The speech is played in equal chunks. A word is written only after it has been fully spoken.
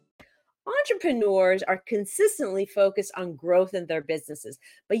Entrepreneurs are consistently focused on growth in their businesses,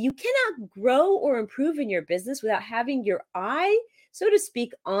 but you cannot grow or improve in your business without having your eye, so to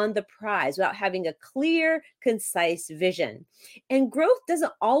speak, on the prize, without having a clear, concise vision. And growth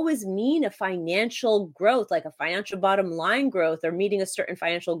doesn't always mean a financial growth, like a financial bottom line growth or meeting a certain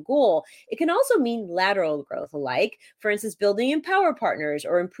financial goal. It can also mean lateral growth, like, for instance, building empower partners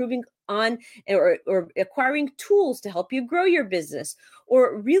or improving on or acquiring tools to help you grow your business,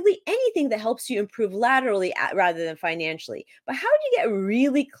 or really anything that helps you improve laterally rather than financially. But how do you get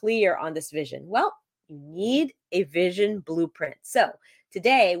really clear on this vision? Well, you need a vision blueprint. So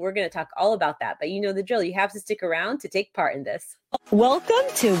today we're going to talk all about that, but you know the drill. You have to stick around to take part in this.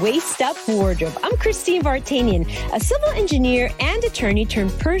 Welcome to Waist Up Wardrobe. I'm Christine Vartanian, a civil engineer and attorney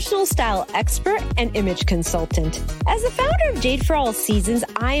turned personal style expert and image consultant. As the founder of Jade for All Seasons,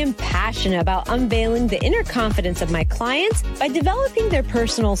 I am passionate about unveiling the inner confidence of my clients by developing their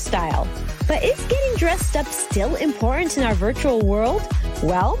personal style. But is getting dressed up still important in our virtual world?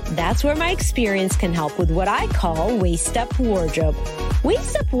 Well, that's where my experience can help with what I call Waist Up Wardrobe.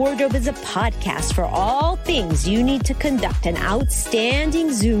 Waist Up Wardrobe is a podcast for all things you need to conduct an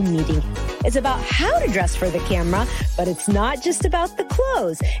outstanding Zoom meeting. It's about how to dress for the camera, but it's not just about the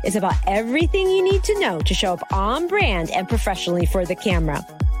clothes. It's about everything you need to know to show up on brand and professionally for the camera.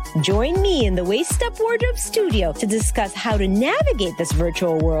 Join me in the Waist Up Wardrobe studio to discuss how to navigate this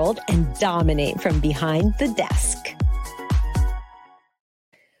virtual world and dominate from behind the desk.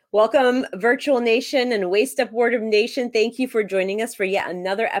 Welcome, Virtual Nation and Waist Up Wardrobe Nation. Thank you for joining us for yet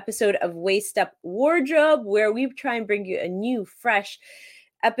another episode of Waist Up Wardrobe, where we try and bring you a new, fresh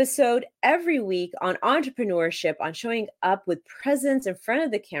episode every week on entrepreneurship, on showing up with presence in front of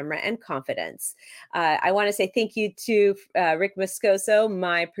the camera and confidence. I want to say thank you to Rick Moscoso,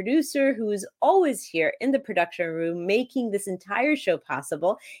 my producer, who's always here in the production room, making this entire show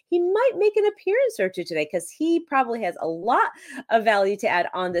possible. He might make an appearance or two today because he probably has a lot of value to add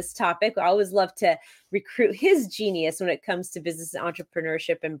on this topic. I always love to recruit his genius when it comes to business and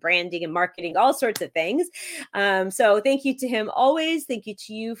entrepreneurship and branding and marketing, all sorts of things. So thank you to him always. Thank you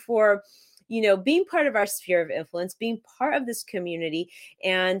to you for, being part of our sphere of influence, being part of this community,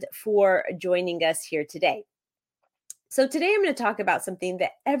 and for joining us here today. So today I'm going to talk about something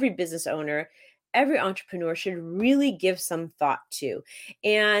that every business owner, every entrepreneur should really give some thought to.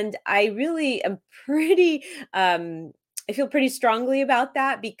 And I really am I feel pretty strongly about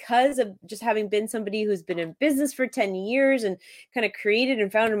that because of just having been somebody who's been in business for 10 years and kind of created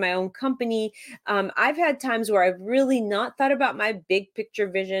and founded my own company. I've had times where I've really not thought about my big picture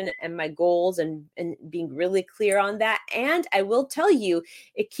vision and my goals and being really clear on that. And I will tell you,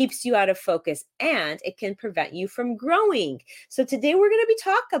 it keeps you out of focus and it can prevent you from growing. So today we're going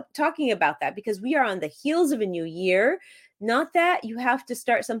to be talking about that because we are on the heels of a new year. Not that you have to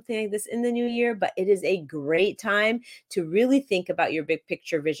start something like this in the new year, but it is a great time to really think about your big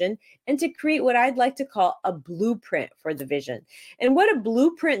picture vision and to create what I'd like to call a blueprint for the vision. And what a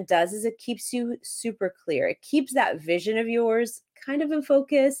blueprint does is it keeps you super clear. It keeps that vision of yours kind of in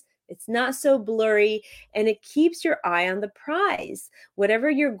focus. It's not so blurry, and it keeps your eye on the prize. Whatever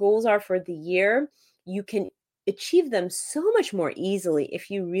your goals are for the year, you can achieve them so much more easily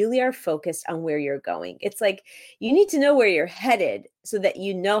if you really are focused on where you're going. It's like you need to know where you're headed so that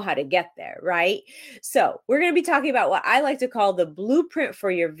you know how to get there, right? So we're going to be talking about what I like to call the blueprint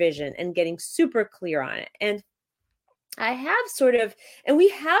for your vision and getting super clear on it. And I have we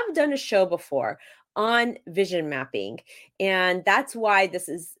have done a show before on vision mapping. And that's why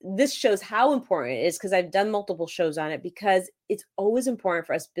this shows how important it is, because I've done multiple shows on it, because it's always important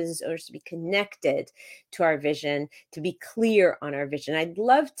for us business owners to be connected to our vision, to be clear on our vision. I'd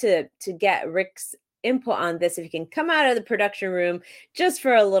love to get Rick's input on this. If you can come out of the production room just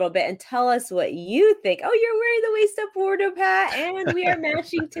for a little bit and tell us what you think. Oh, you're wearing the Waist Up Wardrobe hat, and we are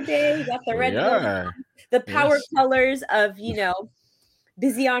matching today. You got the red, the power colors of,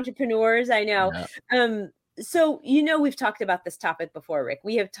 busy entrepreneurs. I know. Yeah. So, we've talked about this topic before, Rick.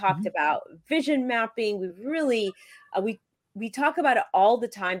 We have talked about vision mapping. We've really, we talk about it all the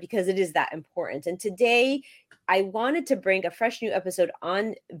time because it is that important. And today I wanted to bring a fresh new episode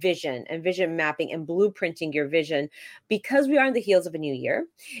on vision and vision mapping and blueprinting your vision, because we are on the heels of a new year.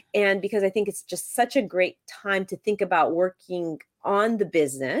 And because I think it's just such a great time to think about working on the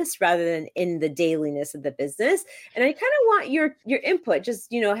business rather than in the dailiness of the business. And I kind of want your input,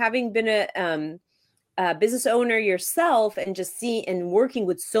 just, having been a business owner yourself and just working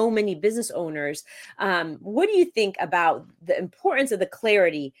with so many business owners. What do you think about the importance of the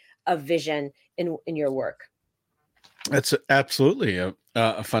clarity of vision in your work? That's absolutely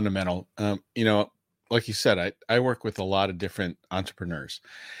a fundamental, like you said, I work with a lot of different entrepreneurs.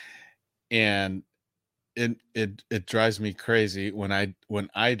 and it drives me crazy when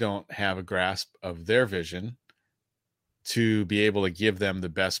I don't have a grasp of their vision to be able to give them the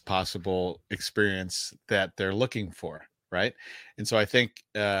best possible experience that they're looking for, right? And so I think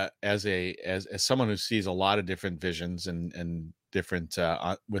as someone who sees a lot of different visions and different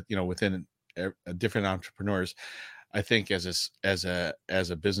within different entrepreneurs, I think as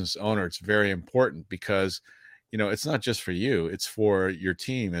a business owner, it's very important because it's not just for you, it's for your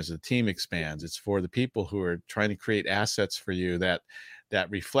team. As the team expands, it's for the people who are trying to create assets for you that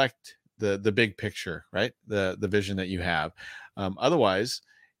reflect the big picture, right? The vision that you have. Otherwise,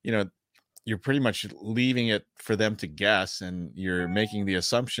 you know, you're pretty much leaving it for them to guess, and you're making the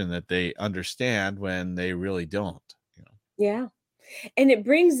assumption that they understand when they really don't. Yeah. And it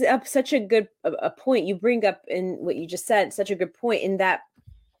brings up such a good a point you bring up in what you just said, such a good point in that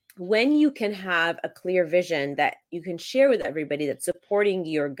when you can have a clear vision that you can share with everybody that's supporting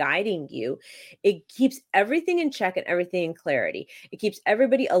you or guiding you, it keeps everything in check and everything in clarity. It keeps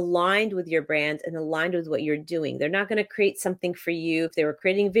everybody aligned with your brand and aligned with what you're doing. They're not going to create something for you if they were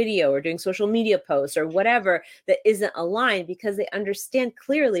creating video or doing social media posts or whatever that isn't aligned, because they understand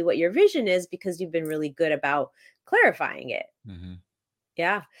clearly what your vision is, because you've been really good about clarifying it. Hmm.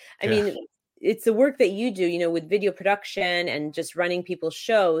 Yeah. I Yeah. mean, it's the work that you do, with video production and just running people's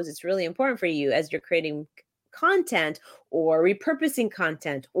shows. It's really important for you as you're creating content or repurposing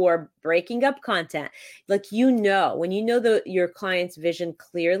content or breaking up content. Like, when you know your client's vision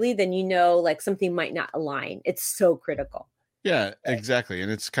clearly, then like something might not align. It's so critical. Yeah, exactly.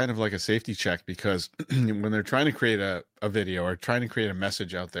 And it's kind of like a safety check because when they're trying to create a video or trying to create a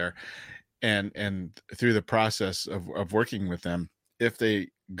message out there, and through the process of working with them, if they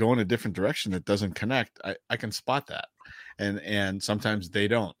go in a different direction that doesn't connect, I can spot that. And sometimes they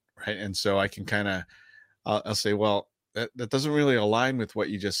don't, right? And so I can kind of I'll say, well, that doesn't really align with what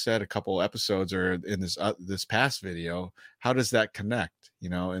you just said a couple episodes or in this past video. How does that connect?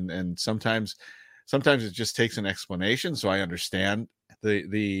 And sometimes it just takes an explanation so I understand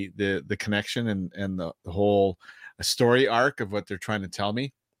the connection and the whole story arc of what they're trying to tell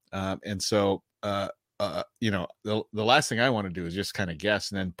me. And so the last thing I want to do is just kind of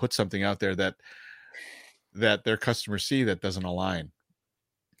guess and then put something out there that their customers see that doesn't align.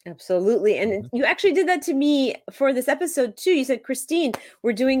 Absolutely. And Mhm. you actually did that to me for this episode too. You said, Christine,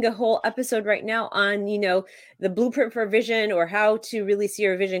 we're doing a whole episode right now on, the blueprint for vision or how to really see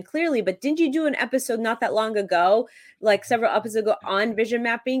your vision clearly. But didn't you do an episode not that long ago, like several episodes ago, on vision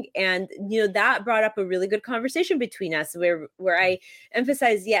mapping? And, that brought up a really good conversation between us where I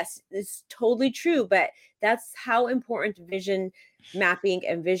emphasized, yes, it's totally true, but that's how important vision mapping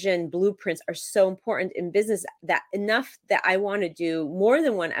and vision blueprints are so important in business, that enough that I want to do more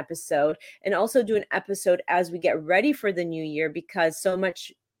than one episode, and also do an episode as we get ready for the new year, because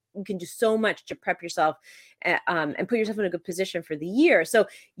you can do so much to prep yourself and put yourself in a good position for the year. So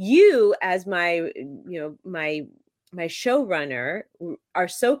you, as my showrunner, are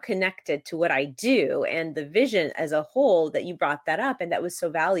so connected to what I do and the vision as a whole, that you brought that up, and that was so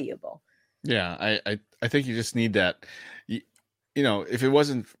valuable. Yeah, I think you just need that. You,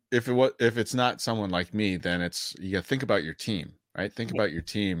 if it's not someone like me, then you got to think about your team, right? Think Yeah. about your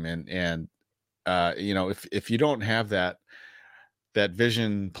team, and if you don't have that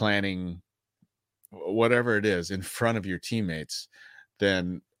vision planning, whatever it is, in front of your teammates,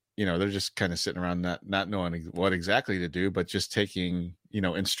 then they're just kind of sitting around not knowing what exactly to do, but just taking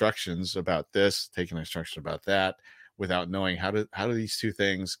instructions about this, taking instructions about that, without knowing how do these two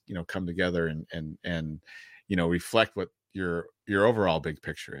things come together and reflect what your overall big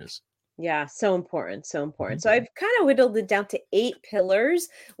picture is. Yeah, so important, so Mhm. important. So I've kind of whittled it down to 8 pillars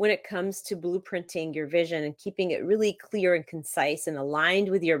when it comes to blueprinting your vision and keeping it really clear and concise and aligned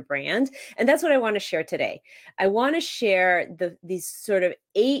with your brand. And that's what I want to share today. I want to share these sort of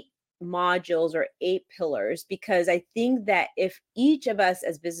 8 modules or 8 pillars, because I think that if each of us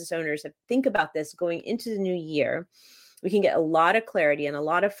as business owners think about this going into the new year, we can get a lot of clarity and a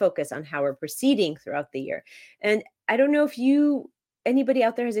lot of focus on how we're proceeding throughout the year. And I don't know if anybody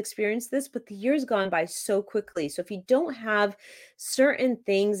out there has experienced this, but the year's gone by so quickly. So if you don't have certain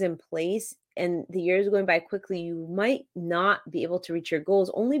things in place and the year's going by quickly, you might not be able to reach your goals,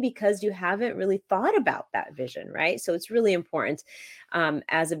 only because you haven't really thought about that vision, right? So it's really important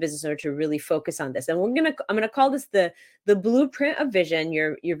as a business owner to really focus on this. And I'm gonna call this the blueprint of vision,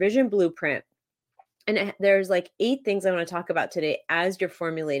 your vision blueprint. And there's like 8 things I want to talk about today as you're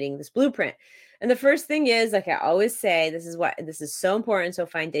formulating this blueprint. And the first thing is, like I always say, this is so important, so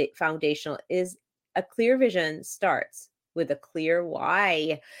foundational, is a clear vision starts with a clear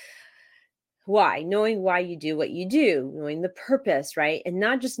why. Why, knowing why you do what you do, knowing the purpose, right? And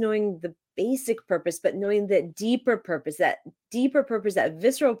not just knowing the basic purpose, but knowing that deeper purpose, that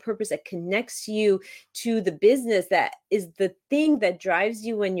visceral purpose that connects you to the business, that is the thing that drives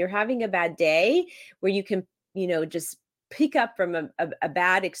you when you're having a bad day, where you can, just pick up from a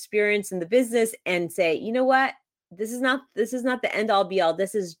bad experience in the business and say, you know what? This is not the end all be all.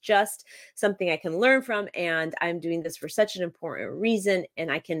 This is just something I can learn from, and I'm doing this for such an important reason, and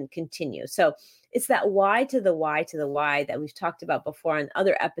I can continue. So it's that why to the why to the why that we've talked about before on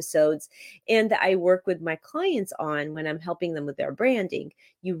other episodes, and that I work with my clients on when I'm helping them with their branding.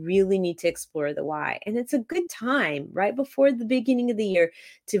 You really need to explore the why. And it's a good time right before the beginning of the year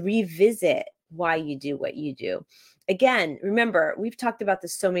to revisit why you do what you do. Again, remember, we've talked about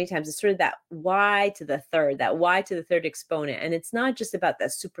this so many times. It's sort of that that y to the third exponent. And it's not just about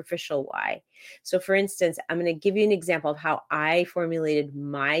that superficial why. So for instance, I'm going to give you an example of how I formulated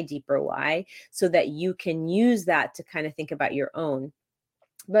my deeper why so that you can use that to kind of think about your own.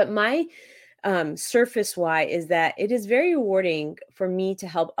 But my surface why is that it is very rewarding for me to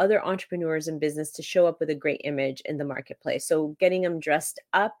help other entrepreneurs in business to show up with a great image in the marketplace. So getting them dressed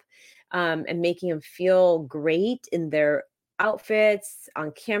up and making them feel great in their outfits, on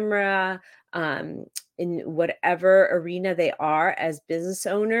camera, in whatever arena they are as business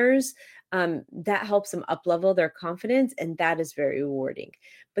owners. That helps them up level their confidence, and that is very rewarding.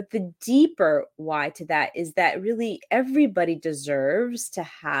 But the deeper why to that is that really everybody deserves to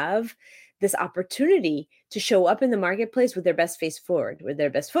have this opportunity to show up in the marketplace with their best face forward, with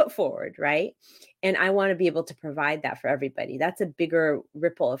their best foot forward, right? And I want to be able to provide that for everybody. That's a bigger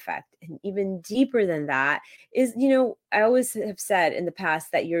ripple effect. And even deeper than that is, I always have said in the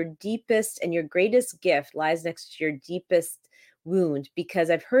past that your deepest and your greatest gift lies next to your deepest wound, because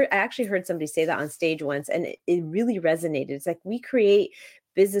I actually heard somebody say that on stage once, and it really resonated. It's like we create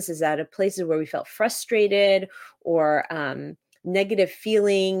businesses out of places where we felt frustrated or negative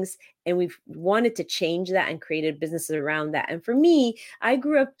feelings, and we've wanted to change that and created businesses around that. And for me, I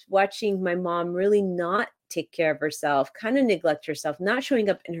grew up watching my mom really not take care of herself, kind of neglect herself, not showing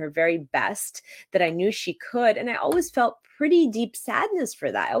up in her very best that I knew she could. And I always felt pretty deep sadness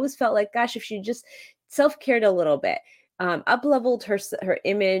for that. I always felt like, gosh, if she just self-cared a little bit, up-leveled her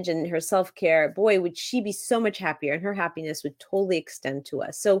image and her self-care, boy, would she be so much happier, and her happiness would totally extend to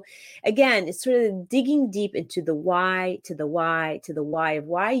us. So again, it's sort of digging deep into the why to the why to the why of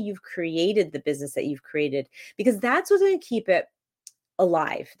why you've created the business that you've created, because that's what's going to keep it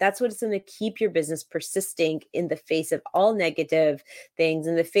alive. That's what's going to keep your business persisting in the face of all negative things,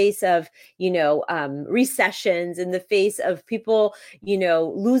 in the face of, recessions, in the face of people,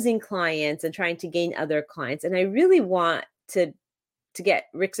 losing clients and trying to gain other clients. And I really want to get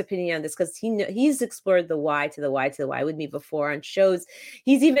Rick's opinion on this, because he's explored the why to the why to the why with me before on shows.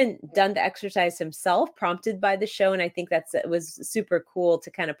 He's even done the exercise himself, prompted by the show. And I think it was super cool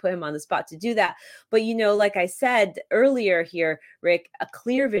to kind of put him on the spot to do that. But, like I said earlier here, Rick, a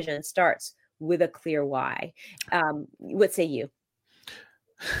clear vision starts with a clear why. What say you?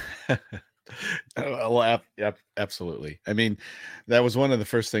 Well, absolutely. I mean, that was one of the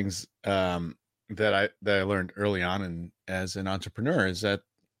first things that I learned early on as an entrepreneur, is that,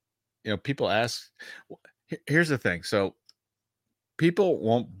 people ask, here's the thing. So people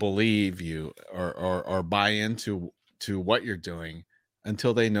won't believe you or buy into what you're doing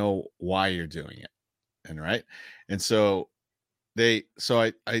until they know why you're doing it. And right. And so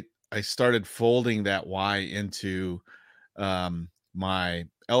I started folding that why into my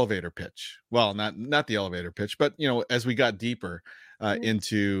elevator pitch. Well, not the elevator pitch, but as we got deeper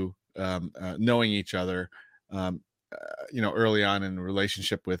into knowing each other, early on in a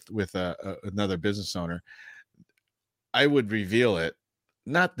relationship with another business owner, I would reveal it,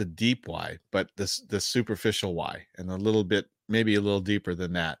 not the deep why, but the superficial why, and maybe a little deeper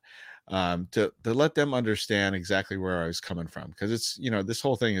than that, to let them understand exactly where I was coming from. Because it's, this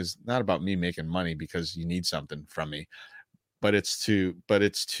whole thing is not about me making money because you need something from me, but it's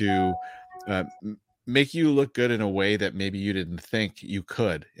to uh, make you look good in a way that maybe you didn't think you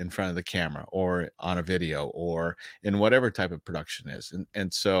could in front of the camera or on a video or in whatever type of production is.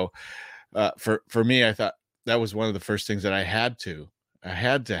 And so for me, I thought that was one of the first things that I had to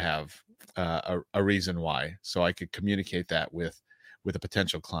have a reason why, so I could communicate that with a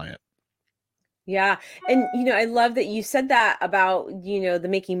potential client. Yeah. And, I love that you said that about, the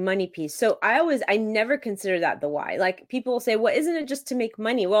making money piece. So I never consider that the why. Like, people will say, well, isn't it just to make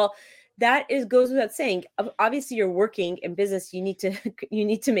money? Well, goes without saying. Obviously, you're working in business. You need to, you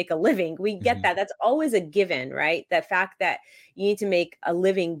need to make a living. We get that. That's always a given, right? The fact that you need to make a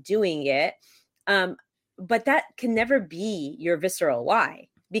living doing it. But that can never be your visceral why.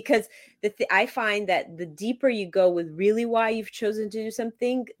 because I find that the deeper you go with really why you've chosen to do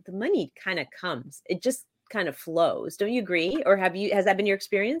something, the money kind of comes. It just kind of flows. Don't you agree? Or has that been your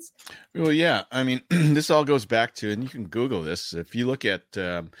experience? Well, yeah. I mean, this all goes back to, and you can Google this. If you look at,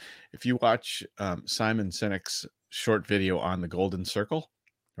 if you watch Simon Sinek's short video on the golden circle,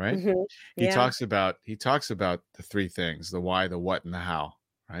 right? Hmm. He Yeah. talks about the three things: the why, the what, and the how,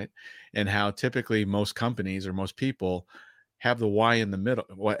 right? And how typically most companies or most people have the why in the middle.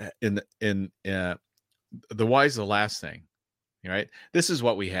 What in the why is the last thing, right? This is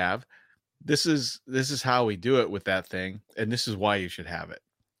what we have. This is how we do it with that thing, and this is why you should have it,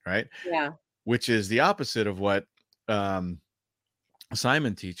 right? Yeah. Which is the opposite of what um,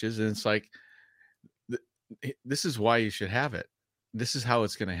 Simon teaches. And it's like, this is why you should have it. This is how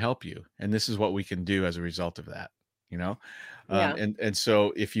it's going to help you. And this is what we can do as a result of that, you know? Yeah. And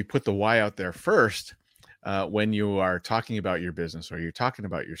so if you put the why out there first, when you are talking about your business or you're talking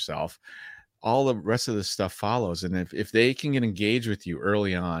about yourself, all the rest of the stuff follows. And if they can get engaged with you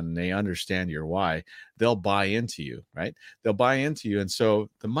early on and they understand your why, they'll buy into you, right? They'll buy into you. And so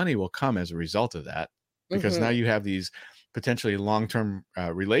the money will come as a result of that, because now Hmm. you have these potentially long-term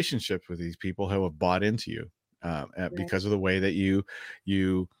relationships with these people who have bought into you Right. because of the way that you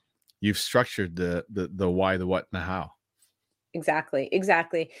you've structured the why, the what, and the how. Exactly,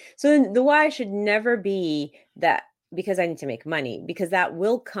 exactly. So then the why should never be that because I need to make money, because that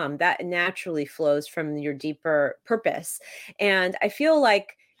will come. That naturally flows from your deeper purpose. And I feel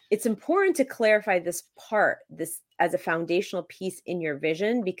like it's important to clarify this part, this as a foundational piece in your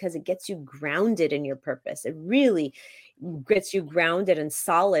vision, because it gets you grounded in your purpose. It really gets you grounded and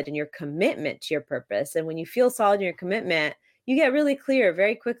solid in your commitment to your purpose. And when you feel solid in your commitment, you get really clear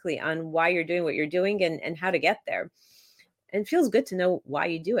very quickly on why you're doing what you're doing and how to get there, and it feels good to know why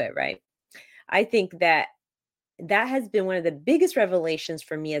you do it, right? I think that that has been one of the biggest revelations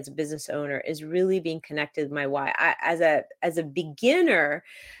for me as a business owner, is really being connected with my why. As a beginner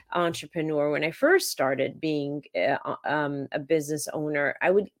entrepreneur, when I first started being a business owner, I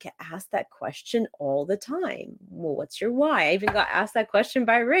would get asked that question all the time. Well, what's your why? I even got asked that question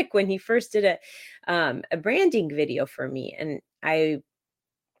by Rick when he first did a branding video for me, and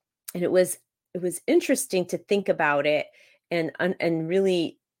it was interesting to think about it and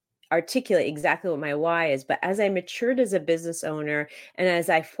really articulate exactly what my why is. But as I matured as a business owner and as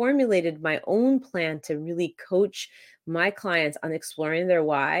I formulated my own plan to really coach my clients on exploring their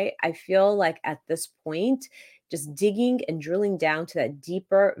why, I feel like at this point, just digging and drilling down to that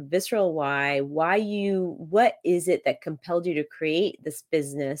deeper visceral what is it that compelled you to create this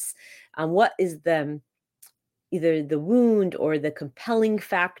business? What is the either the wound or the compelling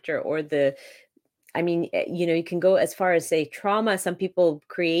factor or you can go as far as say trauma. Some people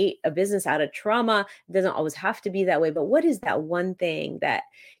create a business out of trauma. It doesn't always have to be that way, but what is that one thing that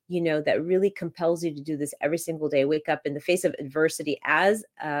really compels you to do this every single day, wake up in the face of adversity as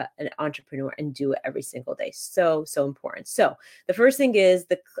an entrepreneur and do it every single day? So, so important. So the first thing is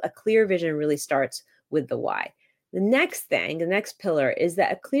a clear vision really starts with the why. The next pillar is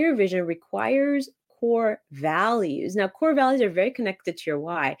that a clear vision requires core values. Now, core values are very connected to your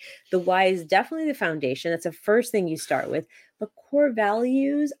why. The why is definitely the foundation. That's the first thing you start with. But core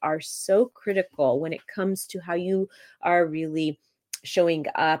values are so critical when it comes to how you are really showing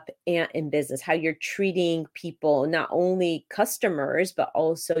up in business, how you're treating people, not only customers, but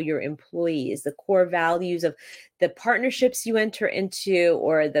also your employees, the core values of the partnerships you enter into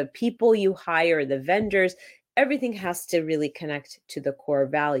or the people you hire, the vendors. Everything has to really connect to the core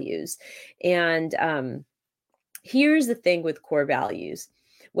values. And here's the thing with core values.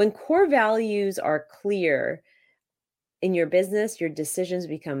 When core values are clear in your business, your decisions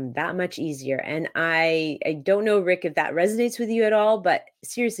become that much easier. And I don't know, Rick, if that resonates with you at all, but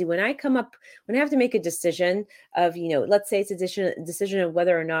seriously, when I have to make a decision of, let's say it's a decision of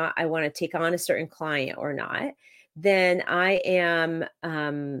whether or not I want to take on a certain client or not, then I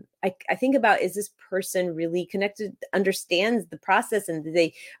think about, is this person really connected, understands the process, and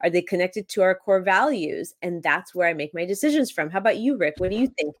are they connected to our core values? And that's where I make my decisions from. How about you, Rick? What do you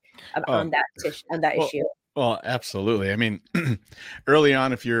think Oh, on that well, issue? well, absolutely. I mean, early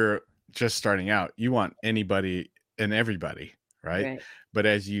on, if you're just starting out, you want anybody and everybody, right? Right. But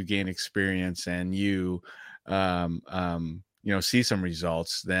as you gain experience and see some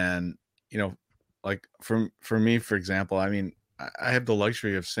results, then, like for me, for example, I mean, I have the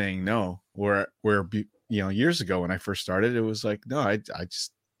luxury of saying no, years ago when I first started, it was like, no, I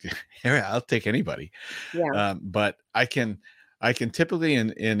just, yeah, I'll take anybody. Yeah. But I can typically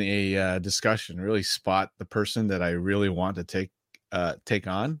in a discussion really spot the person that I really want to take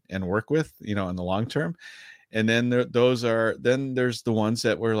on and work with, in the long term. And then then there's the ones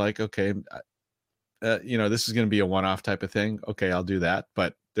that were like, okay, this is going to be a one-off type of thing. Okay, I'll do that.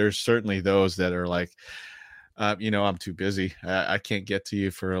 But there's certainly those that are like, I'm too busy. I can't get to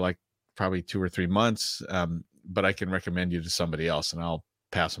you for like probably 2 or 3 months. But I can recommend you to somebody else, and I'll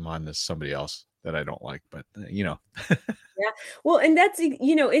pass them on to somebody else that I don't like. But Yeah. Well, and that's, and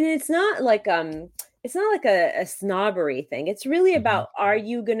it's not like a snobbery thing. It's really Mhm, about, are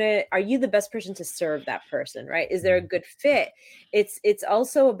you the best person to serve that person, right? Is there a mhm, good fit? It's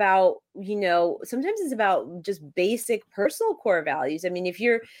also about, sometimes it's about just basic personal core values. I mean, if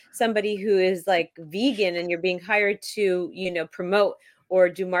you're somebody who is like vegan and you're being hired to, promote or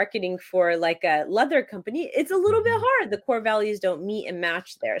do marketing for like a leather company, it's a little bit mhm. hard. The core values don't meet and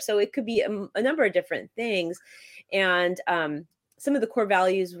match there. So it could be a number of different things. And some of the core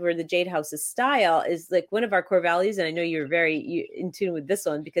values were the Jade House's style is like one of our core values. And I know you're very in tune with this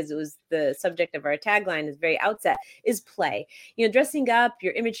one because it was the subject of our tagline is very outset is play. Dressing up,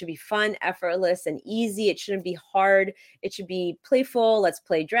 your image should be fun, effortless, and easy. It shouldn't be hard. It should be playful. Let's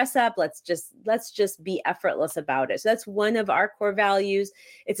play dress up. Let's just be effortless about it. So that's one of our core values.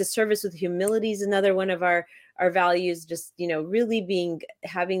 It's a service with humility is another one of our values, just really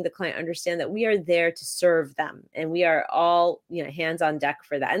having the client understand that we are there to serve them, and we are all hands on deck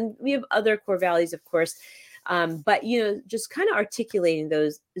for that. And we have other core values, of course, but just kind of articulating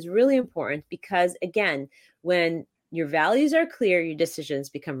those is really important, because again, when your values are clear, your decisions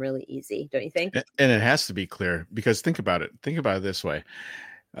become really easy, don't you think? And it has to be clear, because think about it this way.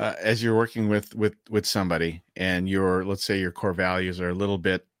 As you're working with somebody, and let's say your core values are a little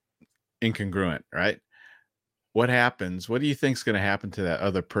bit incongruent, right? What do you think is going to happen to that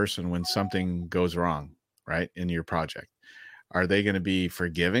other person when something goes wrong, right, in your project? Are they going to be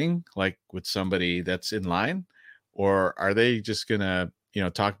forgiving, like with somebody that's in line, or are they just going to,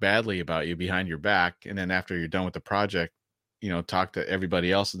 talk badly about you behind your back, and then after you're done with the project, talk to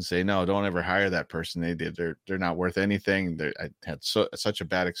everybody else and say, no, don't ever hire that person. They're not worth anything. I had such a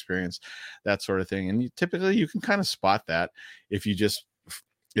bad experience, that sort of thing. And typically you can kind of spot that if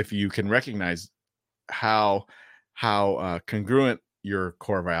you can recognize how congruent your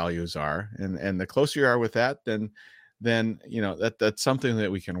core values are, and the closer you are with that, then that's something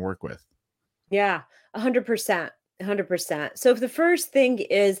that we can work with. Yeah, 100%. 100%. So if the first thing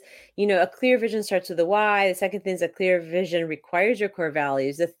is, a clear vision starts with a why, the second thing is a clear vision requires your core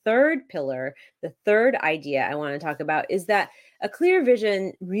values. The third pillar, the third idea I want to talk about is that a clear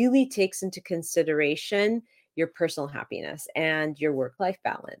vision really takes into consideration your personal happiness and your work-life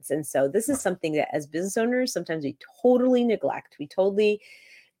balance. And so this is something that as business owners, sometimes we totally neglect.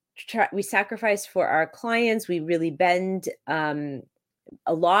 We sacrifice for our clients. We really bend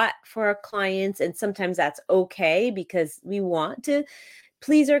a lot for our clients, and sometimes that's okay because we want to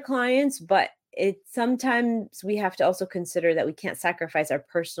please our clients, but sometimes we have to also consider that we can't sacrifice our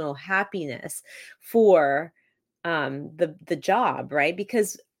personal happiness for the job, right?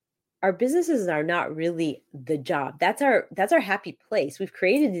 Because our businesses are not really the job. That's our happy place. We've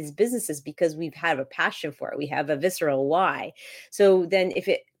created these businesses because we've had a passion for it. We have a visceral why. So then if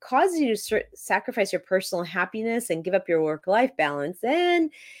it causes you to sacrifice your personal happiness and give up your work-life balance,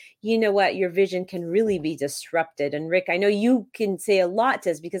 then you know what, your vision can really be disrupted. And Rick, I know you can say a lot to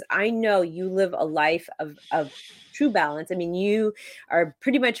this because I know you live a life of true balance. I mean, you are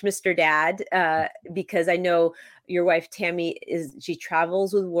pretty much Mr. Dad, because I know your wife Tammy she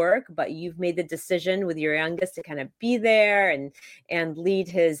travels with work, but you've made the decision with your youngest to kind of be there and lead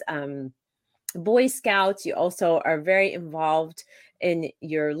his Boy Scouts. You also are very involved in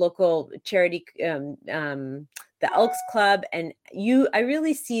your local charity, the Elks Club, and I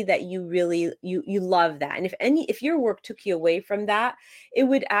really see that you love that. And if your work took you away from that, it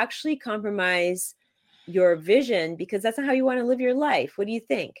would actually compromise your vision, because that's not how you want to live your life. What do you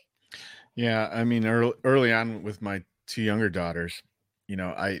think? Yeah, I mean, early on with my two younger daughters,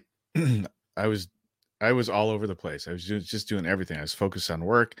 I I was I was all over the place. I was just doing everything. I was focused on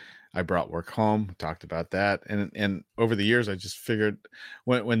work. I brought work home, talked about that, and over the years, I just figured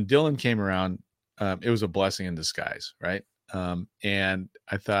when Dylan came around, it was a blessing in disguise, right? And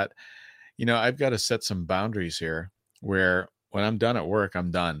I thought, I've got to set some boundaries here, where when I'm done at work,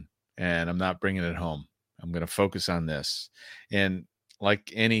 I'm done, and I'm not bringing it home. I'm going to focus on this. And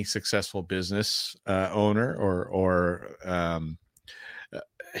like any successful business owner, or uh,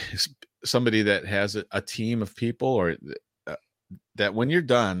 somebody that has a team of people, or uh, that when you're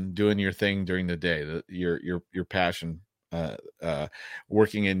done doing your thing during the day, your passion, uh, uh,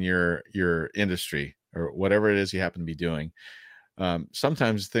 working in your industry or whatever it is you happen to be doing,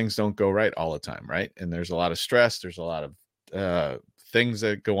 sometimes things don't go right all the time, right? And there's a lot of stress. There's a lot of things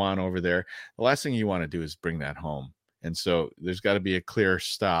that go on over there, the last thing you want to do is bring that home. And so there's got to be a clear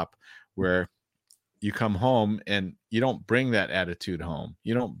stop where you come home and you don't bring that attitude home.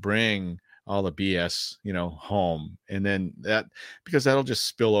 You don't bring all the BS, home. And then because that'll just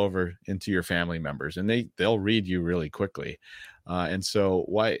spill over into your family members, and they'll read you really quickly. And so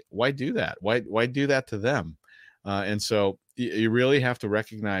why do that? Why do that to them? And so you really have to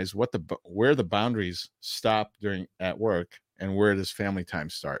recognize where the boundaries stop at work and where does family time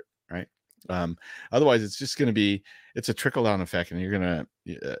start, right? Otherwise it's just going to be, it's a trickle down effect, and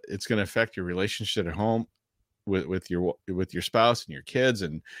it's going to affect your relationship at home with your spouse and your kids,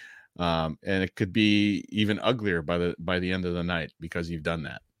 and it could be even uglier by the end of the night because you've done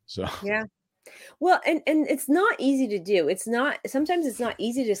that. So Yeah. Well, and it's not easy to do. Sometimes it's not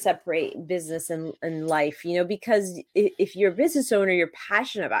easy to separate business and life, because if you're a business owner, you're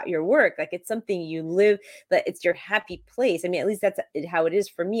passionate about your work. Like, it's something you live, that it's your happy place. I mean, at least that's how it is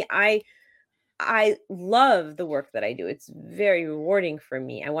for me. I love the work that I do. It's very rewarding for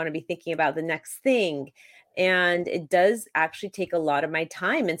me. I want to be thinking about the next thing. And it does actually take a lot of my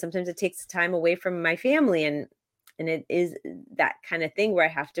time. And sometimes it takes time away from my family. And it is that kind of thing where I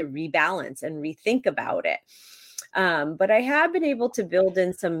have to rebalance and rethink about it. But I have been able to build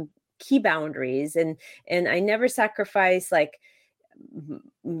in some key boundaries, and I never sacrifice, like,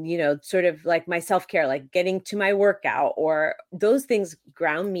 sort of like my self-care, like getting to my workout, or those things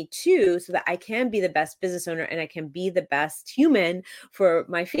ground me too, so that I can be the best business owner and I can be the best human for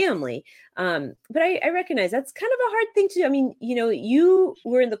my family. But I recognize that's kind of a hard thing to do. I mean, you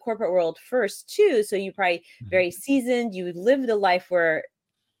were in the corporate world first too, so you probably very seasoned. You lived a life where,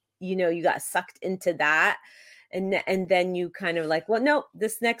 you got sucked into that. And then you kind of like, well, no,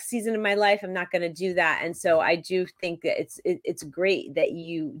 this next season of my life, I'm not going to do that. And so I do think that it's great that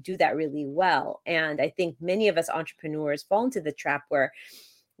you do that really well. And I think many of us entrepreneurs fall into the trap where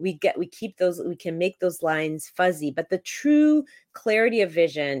we can make those lines fuzzy. But the true clarity of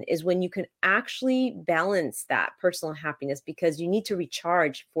vision is when you can actually balance that personal happiness, because you need to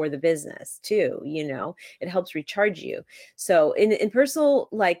recharge for the business too. It helps recharge you. So in personal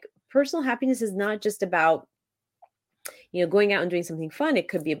happiness is not just about going out and doing something fun. It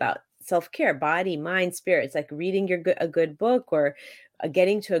could be about self-care, body, mind, spirit. It's like reading a good book, or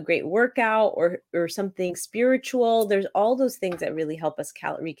getting to a great workout, or something spiritual. There's all those things that really help us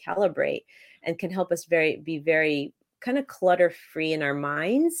recalibrate, and can help us be very kind of clutter free in our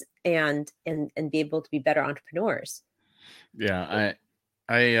minds, and be able to be better entrepreneurs. yeah,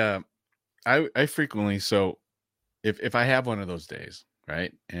 I frequently, so if I have one of those days,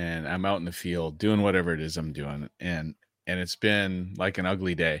 right, and I'm out in the field doing whatever it is I'm doing, and it's been like an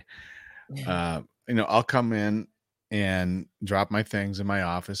ugly day, I'll come in and drop my things in my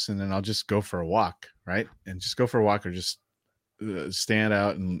office, and then I'll just go for a walk, right, and just go for a walk, or just stand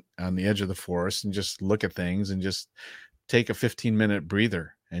out and on the edge of the forest and just look at things, and just take a 15-minute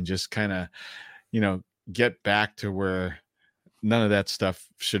breather, and just kind of, get back to where none of that stuff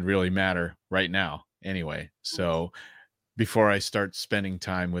should really matter right now anyway. So before I start spending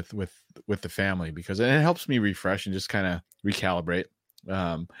time with the family, because it helps me refresh and just kind of recalibrate,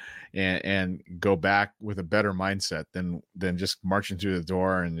 and go back with a better mindset than just marching through the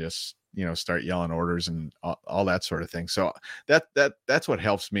door and just start yelling orders and all that sort of thing. So that's what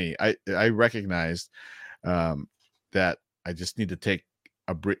helps me. I recognized that I just need to take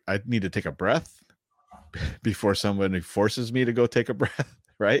a breath before somebody forces me to go take a breath.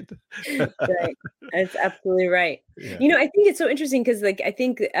 Right. Right. That's absolutely right. Yeah. I think it's so interesting because, like, I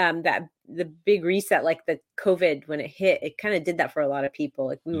think that the big reset, like the COVID, when it hit, it kind of did that for a lot of people.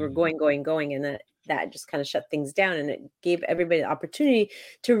 Like, we were going, and that just kind of shut things down, and it gave everybody the opportunity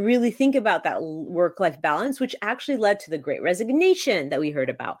to really think about that work-life balance, which actually led to the great resignation that we heard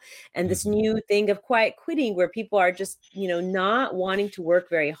about, and this new thing of quiet quitting, where people are just, not wanting to work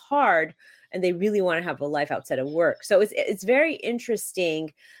very hard, and they really want to have a life outside of work. So it's very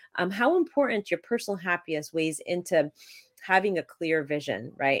interesting how important your personal happiness weighs into having a clear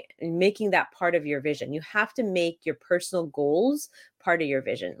vision, right? And making that part of your vision. You have to make your personal goals part of your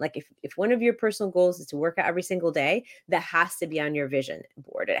vision. Like, if one of your personal goals is to work out every single day, that has to be on your vision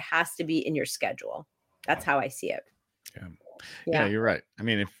board. It has to be in your schedule. That's how I see it. Yeah, you're right. I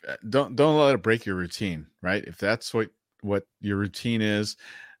mean, if don't let it break your routine, right? If that's what your routine is,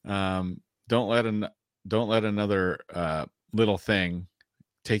 don't let another little thing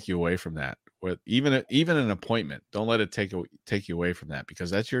take you away from that. With even an appointment, don't let it take you away from that, because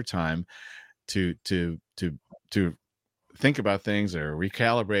that's your time to think about things, or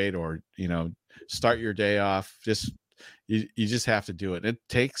recalibrate, or start your day off. You just have to do it. It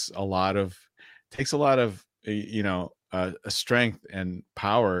takes a lot of a strength and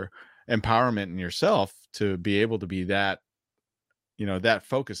empowerment in yourself to be able to be that, that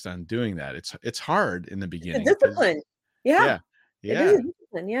focused on doing that. It's hard in the It's a beginning because discipline. Yeah, yeah, it is yeah, a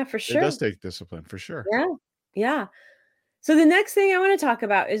discipline. Yeah, for it does sure. take discipline for sure. Yeah. Yeah. So the next thing I want to talk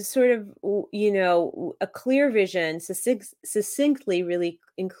about is sort of, a clear vision succinctly really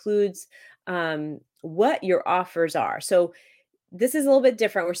includes what your offers are. So this is a little bit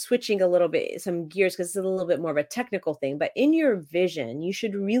different. We're switching a little bit some gears because it's a little bit more of a technical thing. But in your vision, you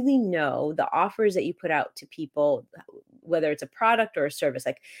should really know the offers that you put out to people, whether it's a product or a service.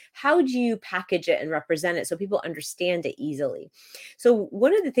 Like, how do you package it and represent it so people understand it easily? So,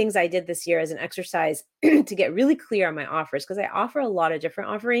 one of the things I did this year as an exercise to get really clear on my offers, because I offer a lot of different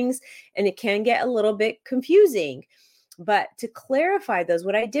offerings and it can get a little bit confusing. But to clarify those,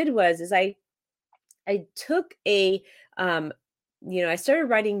 what I did was is I took um, I started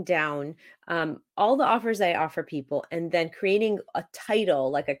writing down all the offers I offer people and then creating a title,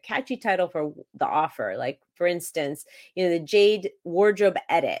 like a catchy title for the offer. Like, for instance, the Jade Wardrobe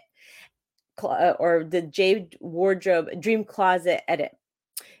Edit or the Jade Wardrobe Dream Closet Edit.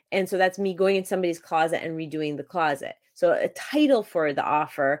 And so that's me going in somebody's closet and redoing the closet. So a title for the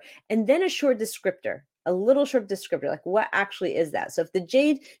offer and then a short descriptor, a little short descriptor, like what actually is that? So if the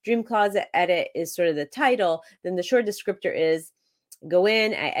Jade Dream Closet Edit is sort of the title, then the short descriptor is go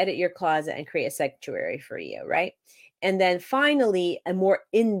in, I edit your closet and create a sanctuary for you, right? And then finally, a more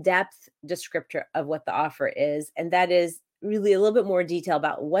in-depth descriptor of what the offer is. And that is really a little bit more detail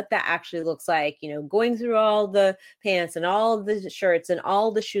about what that actually looks like, going through all the pants and all the shirts and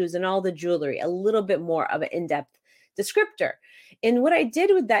all the shoes and all the jewelry, a little bit more of an in-depth descriptor. And what I did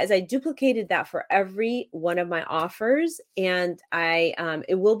with that is I duplicated that for every one of my offers. And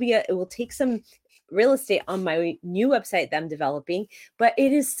it will take some real estate on my new website that I'm developing, but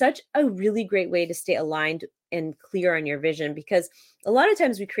it is such a really great way to stay aligned and clear on your vision, because a lot of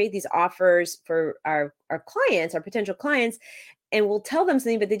times we create these offers for our clients, our potential clients, and we'll tell them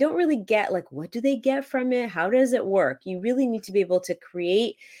something, but they don't really get, like, what do they get from it? How does it work? You really need to be able to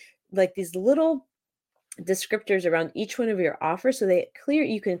create like these little descriptors around each one of your offers so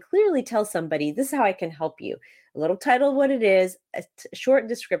you can clearly tell somebody, this is how I can help you. A little title of what it is, a short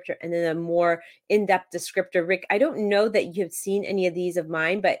descriptor, and then a more in-depth descriptor. Rick, I don't know that you have seen any of these of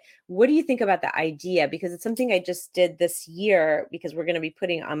mine, but what do you think about the idea? Because it's something I just did this year because we're going to be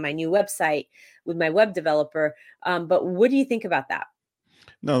putting on my new website with my web developer. But what do you think about that?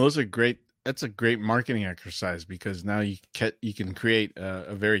 No, those are great. That's a great marketing exercise because now you can create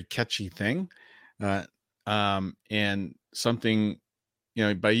a very catchy thing, uh, and something,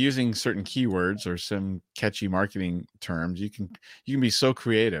 by using certain keywords or some catchy marketing terms. You can be so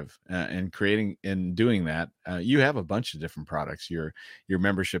creative in creating and doing that. You have a bunch of different products, your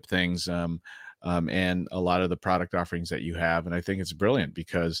membership things, and a lot of the product offerings that you have, and I think it's brilliant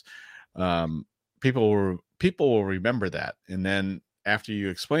because um, people will remember that, and then after you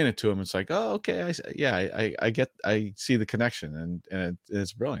explain it to them, it's like, oh, okay, I see the connection, and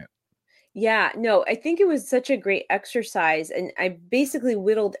it's brilliant. Yeah, no, I think it was such a great exercise. And I basically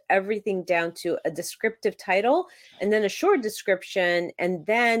whittled everything down to a descriptive title and then a short description and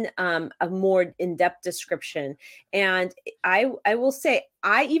then a more in-depth description. And I will say,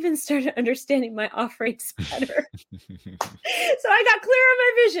 I even started understanding my offerings better. So I got clear on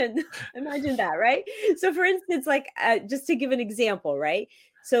my vision. Imagine that, right? So for instance, like just to give an example, right?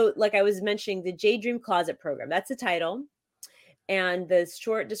 So like I was mentioning the J Dream Closet program, that's the title. And the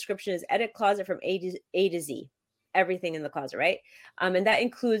short description is edit closet from A to Z, everything in the closet, right? And that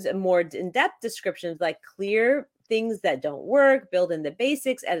includes a more in-depth descriptions like clear things that don't work, build in the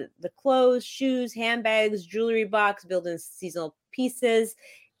basics, edit the clothes, shoes, handbags, jewelry box, build in seasonal pieces.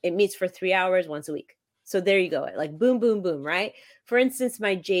 It meets for 3 hours once a week. So there you go. Like boom, boom, boom, right? For instance,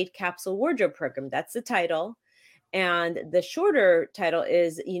 my Jade Capsule Wardrobe Program, that's the title. And the shorter title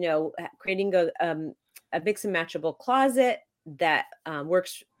is, creating a mix and matchable closet that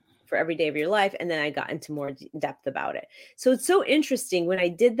works for every day of your life. And then I got into more depth about it. So it's so interesting. When I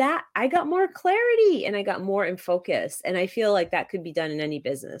did that, I got more clarity and I got more in focus. And I feel like that could be done in any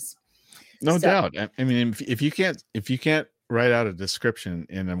business. No So doubt. I mean, if you can't write out a description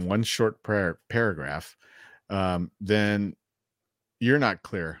in a one short paragraph, then you're not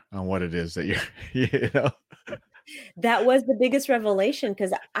clear on what it is that you're, you know. that was the biggest revelation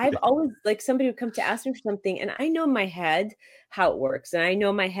because I've always like somebody would come to ask me for something and I know in my head how it works and I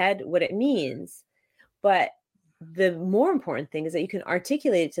know in my head what it means. But the more important thing is that you can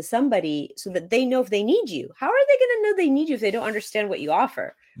articulate it to somebody so that they know if they need you. How are they going to know they need you if they don't understand what you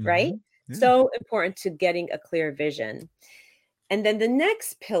offer? Right? Yeah. So important to getting a clear vision. And then the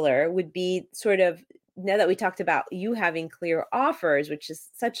next pillar would be sort of now that we talked about you having clear offers, which is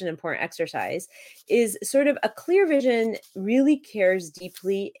such an important exercise, is sort of a clear vision really cares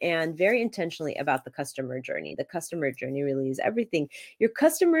deeply and very intentionally about the customer journey. The customer journey really is everything. Your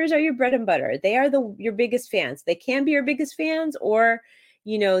customers are your bread and butter. They are your biggest fans. They can be your biggest fans, or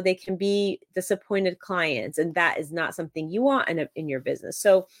they can be disappointed clients, and that is not something you want in your business.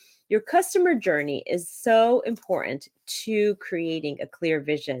 So your customer journey is so important to creating a clear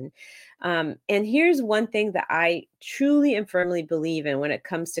vision. And here's one thing that I truly and firmly believe in when it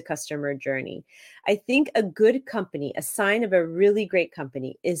comes to customer journey. I think a good company, a sign of a really great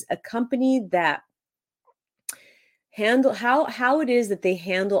company, is a company that handle how it is that they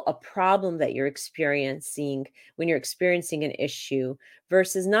handle a problem that you're experiencing when you're experiencing an issue,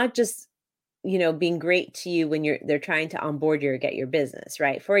 versus not just being great to you when they're trying to onboard you or get your business,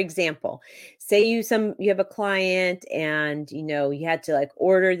 right? For example, say you have a client and you had to like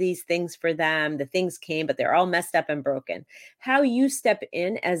order these things for them. The things came, but they're all messed up and broken. How you step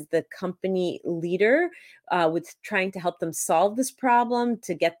in as the company leader with trying to help them solve this problem,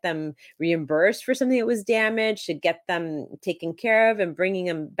 to get them reimbursed for something that was damaged, to get them taken care of and bringing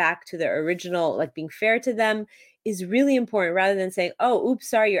them back to their original, like being fair to them, is really important, rather than saying, oh, oops,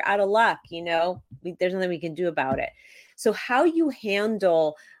 sorry, you're out of luck. There's nothing we can do about it. So how you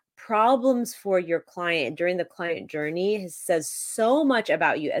handle problems for your client during the client journey says so much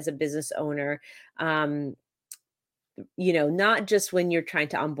about you as a business owner. Not just when you're trying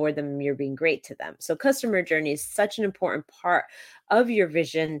to onboard them and you're being great to them. So customer journey is such an important part of your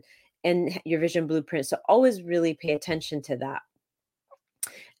vision and your vision blueprint. So always really pay attention to that.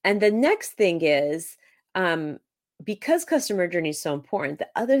 And the next thing is, because customer journey is so important, the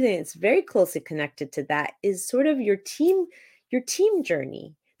other thing that's very closely connected to that is sort of your team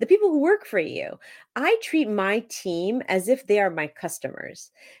journey, the people who work for you. I treat my team as if they are my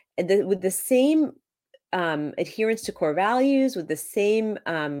customers, and with the same adherence to core values, with the same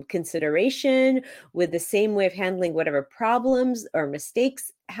consideration, with the same way of handling whatever problems or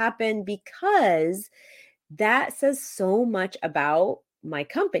mistakes happen, because that says so much about my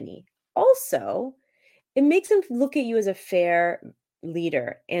company. Also, it makes them look at you as a fair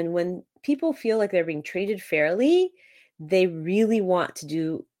leader. And when people feel like they're being treated fairly, they really want to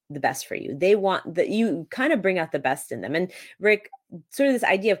do the best for you. They want that you kind of bring out the best in them. And Rick, sort of this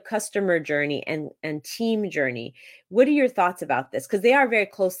idea of customer journey and team journey, what are your thoughts about this? Because they are very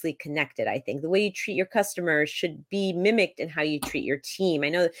closely connected. I think the way you treat your customers should be mimicked in how you treat your team. I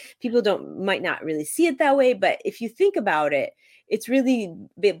know that people might not really see it that way, but if you think about it,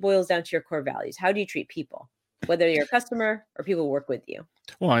 it boils down to your core values. How do you treat people, whether you're a customer or people who work with you?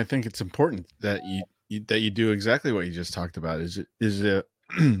 Well, I think it's important that you do exactly what you just talked about. You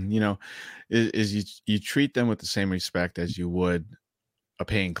treat them with the same respect as you would a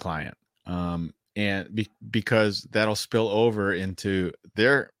paying client, and because that'll spill over into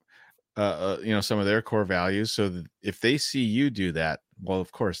their some of their core values. So that if they see you do that, well,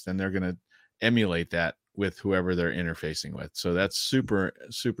 of course, then they're going to emulate that with whoever they're interfacing with. So that's super,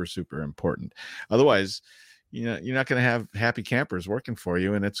 super, super important. Otherwise, you're not going to have happy campers working for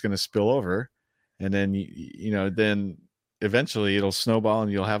you, and it's going to spill over, and then then eventually it'll snowball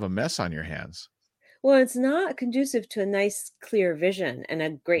and you'll have a mess on your hands. Well, it's not conducive to a nice, clear vision and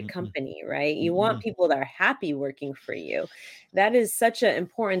a great Mm-mm. company, right? You want Mm-mm. people that are happy working for you. That is such an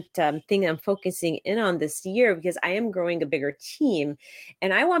important thing I'm focusing in on this year, because I am growing a bigger team.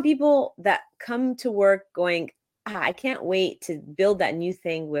 And I want people that come to work going, I can't wait to build that new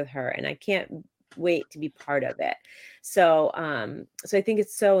thing with her. And I can't wait to be part of it. So, so I think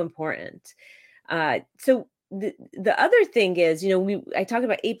it's so important. So the other thing is, I talked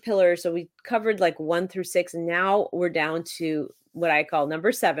about 8 pillars. So we covered like 1 through 6, and now we're down to what I call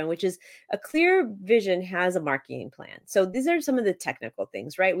number 7, which is a clear vision has a marketing plan. So these are some of the technical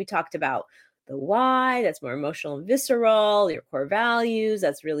things, right? We talked about the why, that's more emotional and visceral, your core values,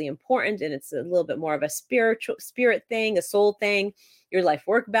 that's really important. And it's a little bit more of a spirit thing, a soul thing, your life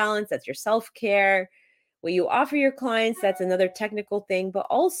work balance, that's your self-care. What you offer your clients, that's another technical thing, but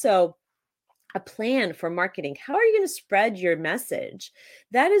also a plan for marketing. How are you going to spread your message?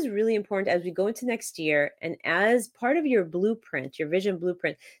 That is really important as we go into next year, and as part of your blueprint, your vision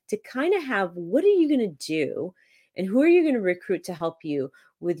blueprint, to kind of have, what are you going to do and who are you going to recruit to help you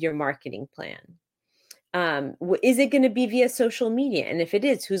with your marketing plan? Is it going to be via social media? And if it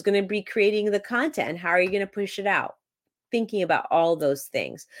is, who's going to be creating the content and how are you going to push it out? thinking about all those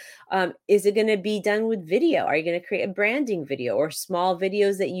things. Is it going to be done with video? Are you going to create a branding video or small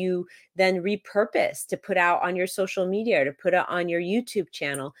videos that you then repurpose to put out on your social media or to put out on your YouTube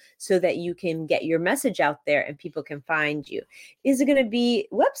channel so that you can get your message out there and people can find you? Is it going to be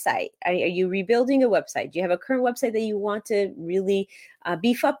website? Are you rebuilding a website? Do you have a current website that you want to really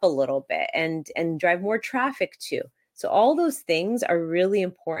beef up a little bit and drive more traffic to? So all those things are really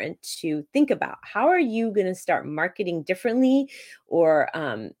important to think about. How are you going to start marketing differently or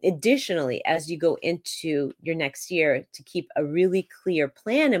additionally as you go into your next year to keep a really clear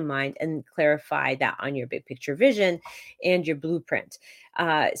plan in mind and clarify that on your big picture vision and your blueprint?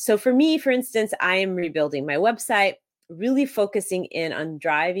 So for me, for instance, I am rebuilding my website, really focusing in on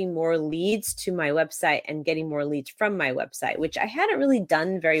driving more leads to my website and getting more leads from my website, which I hadn't really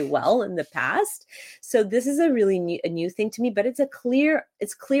done very well in the past. So this is a really new thing to me, but it's clear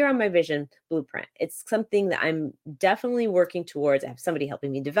on my vision blueprint. It's something that I'm definitely working towards. I have somebody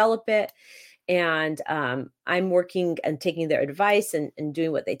helping me develop it. And I'm working and taking their advice and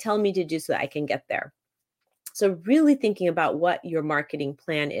doing what they tell me to do so that I can get there. So really thinking about what your marketing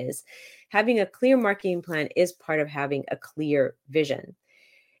plan is. Having a clear marketing plan is part of having a clear vision.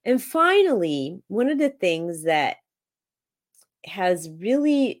 And finally, one of the things that has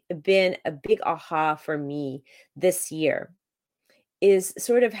really been a big aha for me this year is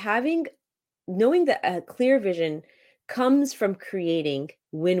sort of knowing that a clear vision comes from creating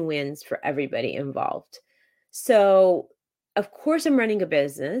win-wins for everybody involved. So of course, I'm running a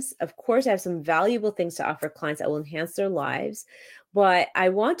business. Of course, I have some valuable things to offer clients that will enhance their lives. But I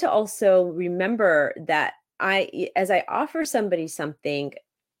want to also remember that as I offer somebody something,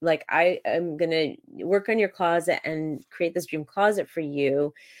 like I am going to work on your closet and create this dream closet for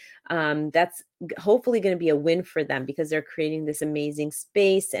you. That's hopefully going to be a win for them because they're creating this amazing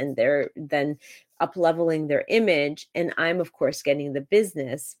space and they're then up-leveling their image. And I'm, of course, getting the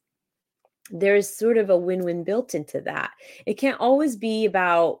business. There's sort of a win-win built into that. It can't always be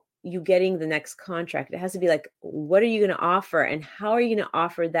about you getting the next contract. It has to be like, what are you going to offer and how are you going to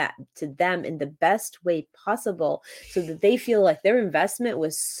offer that to them in the best way possible so that they feel like their investment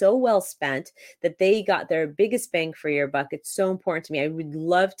was so well spent that they got their biggest bang for your buck. It's so important to me. I would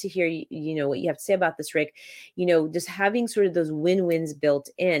love to hear, what you have to say about this, Rick. Just having sort of those win-wins built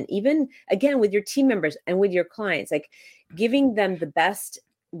in, even again, with your team members and with your clients, like giving them the best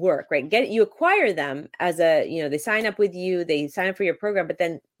work, right? You acquire them as they sign up with you, they sign up for your program, but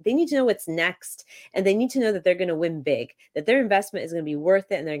then they need to know what's next. And they need to know that they're going to win big, that their investment is going to be worth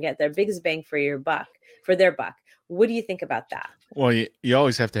it. And they're going to get their biggest bang for their buck. What do you think about that? Well, you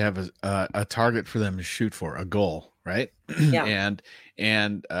always have to have a target for them to shoot for, a goal, right? Yeah.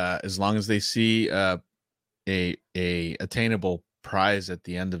 and as long as they see a attainable prize at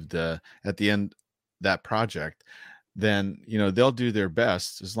the end of that project, then they'll do their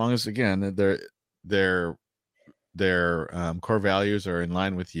best, as long as again their core values are in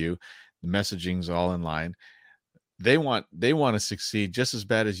line with you, the messaging's all in line. They want to succeed just as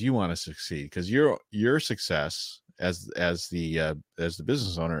bad as you want to succeed, because your success as the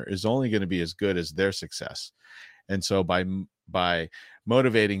business owner is only going to be as good as their success. And so by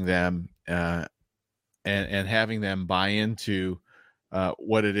motivating them and having them buy into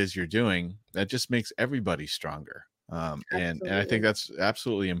what it is you're doing, that just makes everybody stronger. And I think that's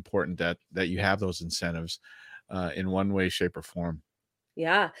absolutely important that you have those incentives in one way, shape, or form.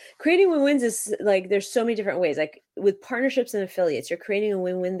 Yeah. Creating win-wins is like, there's so many different ways. Like with partnerships and affiliates, you're creating a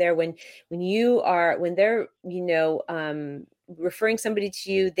win-win there when they're, referring somebody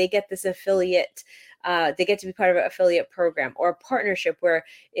to you, they get this affiliate, they get to be part of an affiliate program or a partnership where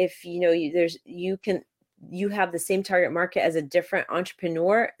if, you have the same target market as a different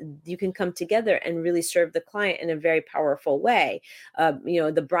entrepreneur, you can come together and really serve the client in a very powerful way.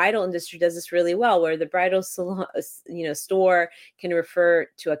 The bridal industry does this really well, where the bridal salon, store can refer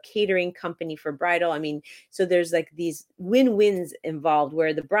to a catering company for bridal. I mean, so there's like these win-wins involved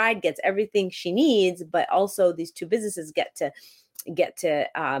where the bride gets everything she needs, but also these two businesses get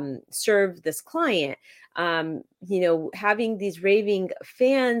to serve this client. Having these raving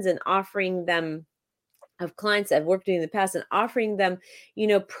fans and offering them, of clients that I've worked with in the past, and offering them,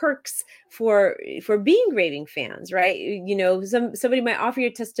 perks for being raving fans, right? Somebody might offer you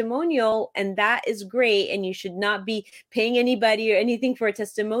a testimonial, and that is great, and you should not be paying anybody or anything for a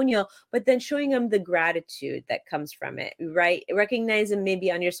testimonial, but then showing them the gratitude that comes from it, right? Recognize them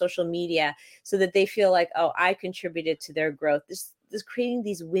maybe on your social media so that they feel like, oh, I contributed to their growth. This creating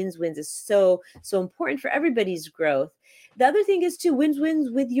these wins is so important for everybody's growth. The other thing is to wins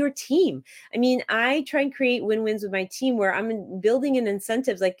with your team. I mean, I try and create win-wins with my team where I'm building in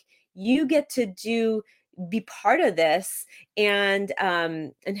incentives. Like you get to do be part of this and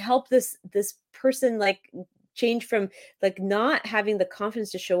help this person like change from like not having the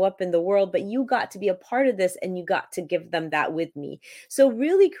confidence to show up in the world, but you got to be a part of this and you got to give them that with me. So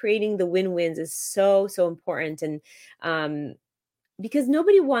really creating the win-wins is so important. And because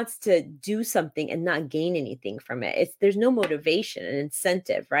nobody wants to do something and not gain anything from it. There's no motivation and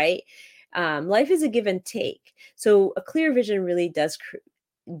incentive, right? Life is a give and take. So a clear vision really does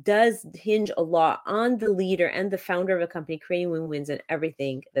hinge a lot on the leader and the founder of a company creating win-wins in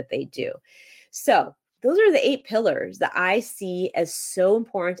everything that they do. So those are the 8 pillars that I see as so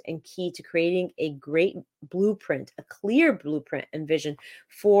important and key to creating a great blueprint, a clear blueprint and vision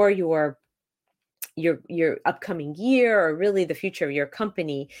for your upcoming year, or really the future of your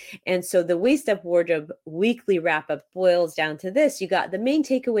company. And so the Waist Up Wardrobe weekly wrap up boils down to this. You got the main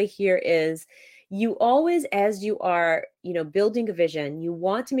takeaway here is you always, as you are, building a vision, you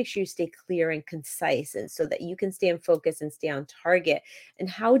want to make sure you stay clear and concise, and so that you can stay in focus and stay on target. And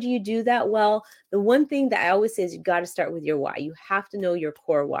how do you do that? Well, the one thing that I always say is you got to start with your why. You have to know your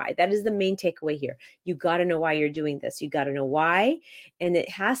core why. That is the main takeaway here. You got to know why you're doing this. You got to know why. And it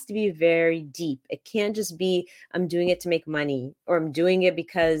has to be very deep. It can't just be, I'm doing it to make money, or I'm doing it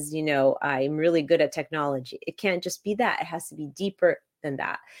because, I'm really good at technology. It can't just be that. It has to be deeper than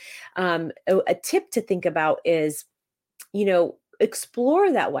that. A tip to think about is,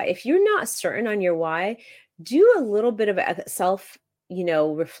 explore that why. If you're not certain on your why, do a little bit of a self,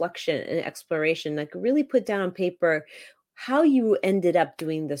 reflection and exploration. Like really put down on paper how you ended up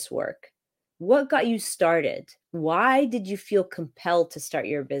doing this work. What got you started? Why did you feel compelled to start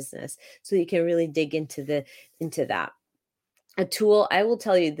your business? So you can really dig into that. A tool, I will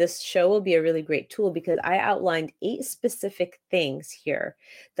tell you, this show will be a really great tool because I outlined 8 specific things here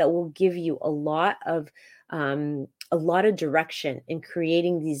that will give you a lot of direction in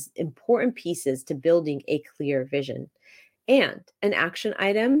creating these important pieces to building a clear vision. And an action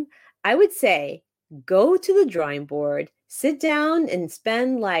item, I would say, go to the drawing board, sit down and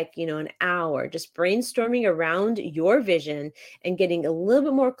spend an hour just brainstorming around your vision and getting a little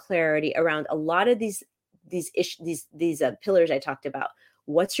bit more clarity around a lot of these pillars I talked about.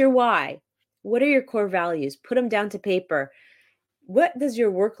 What's your why? What are your core values? Put them down to paper. What does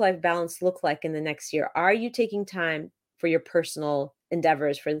your work-life balance look like in the next year? Are you taking time for your personal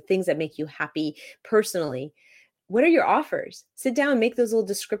endeavors, for the things that make you happy personally? What are your offers? Sit down and make those little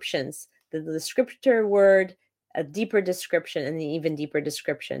descriptions. The descriptor word, a deeper description, and an even deeper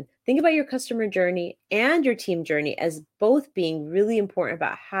description. Think about your customer journey and your team journey as both being really important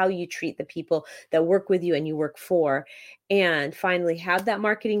about how you treat the people that work with you and you work for. And finally, have that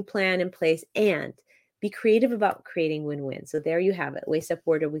marketing plan in place and be creative about creating win-win. So there you have it, Waist Up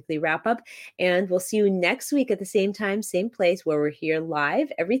Wardrobe Weekly Wrap Up. And we'll see you next week at the same time, same place, where we're here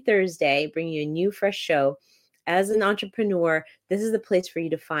live every Thursday, bringing you a new, fresh show. As an entrepreneur, this is the place for you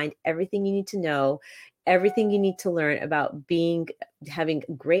to find everything you need to know, everything you need to learn about having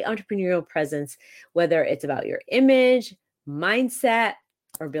great entrepreneurial presence, whether it's about your image, mindset,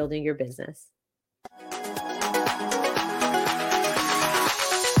 or building your business.